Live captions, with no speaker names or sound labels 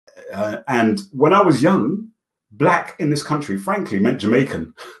And when I was young, black in this country, frankly, meant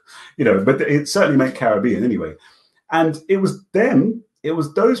Jamaican, but it certainly meant Caribbean anyway. And it was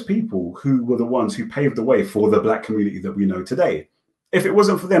those people who were the ones who paved the way for the black community that we know today. If it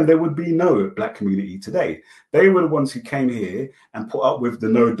wasn't for them, there would be no black community today. They were the ones who came here and put up with the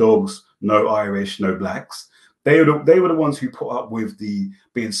no dogs, no Irish, no blacks. They were the ones who put up with the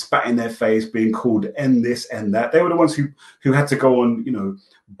being spat in their face, being called N this, N that. They were the ones who had to go on,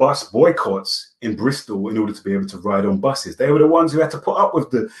 bus boycotts in Bristol in order to be able to ride on buses. They were the ones who had to put up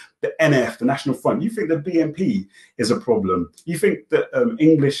with the NF, the National Front. You think the BNP is a problem? You think that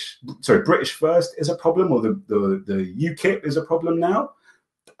British First is a problem, or the UKIP is a problem now?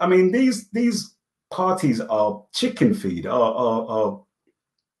 I mean, these parties are chicken feed, are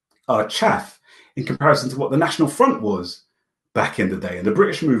chaff in comparison to what the National Front was back in the day and the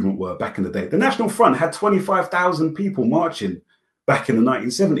British movement were back in the day. The National Front had 25,000 people marching back in the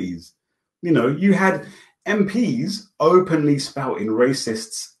 1970s. You had MPs openly spouting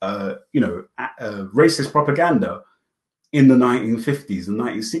racist propaganda in the 1950s and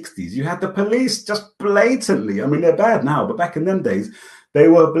 1960s. You had the police just blatantly, I mean, they're bad now, but back in them days, they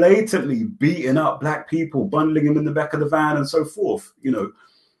were blatantly beating up black people, bundling them in the back of the van and so forth.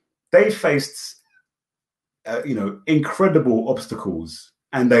 They faced incredible obstacles,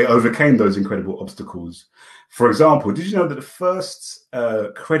 and they overcame those incredible obstacles. For example, did you know that the first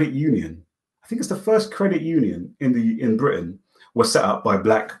credit union, I think it's the first credit union in Britain, was set up by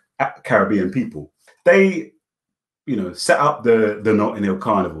black Caribbean people? They, set up the Notting Hill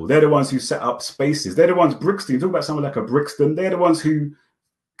Carnival. They're the ones who set up Spaces. They're the ones, Brixton, you talk about someone like a Brixton, they're the ones who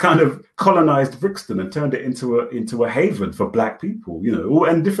kind of colonized Brixton and turned it into a haven for black people,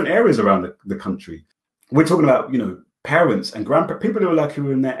 and different areas around the country. We're talking about, parents and grandparents, people who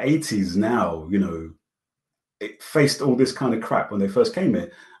were in their 80s now, it faced all this kind of crap when they first came here.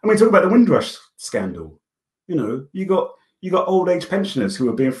 I mean, talk about the Windrush scandal. You got old age pensioners who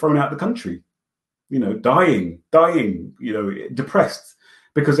are being thrown out of the country, dying, depressed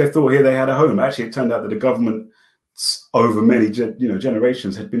because they thought here they had a home. Actually, it turned out that the government over many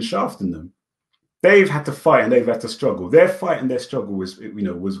generations had been shafting them. They've had to fight and they've had to struggle. Their fight and their struggle was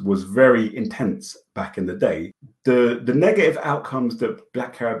very intense back in the day. The negative outcomes that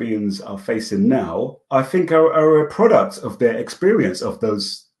black Caribbeans are facing now, I think, are a product of their experience of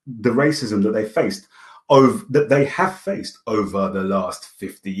the racism that they have faced over the last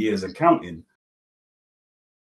 50 years and counting.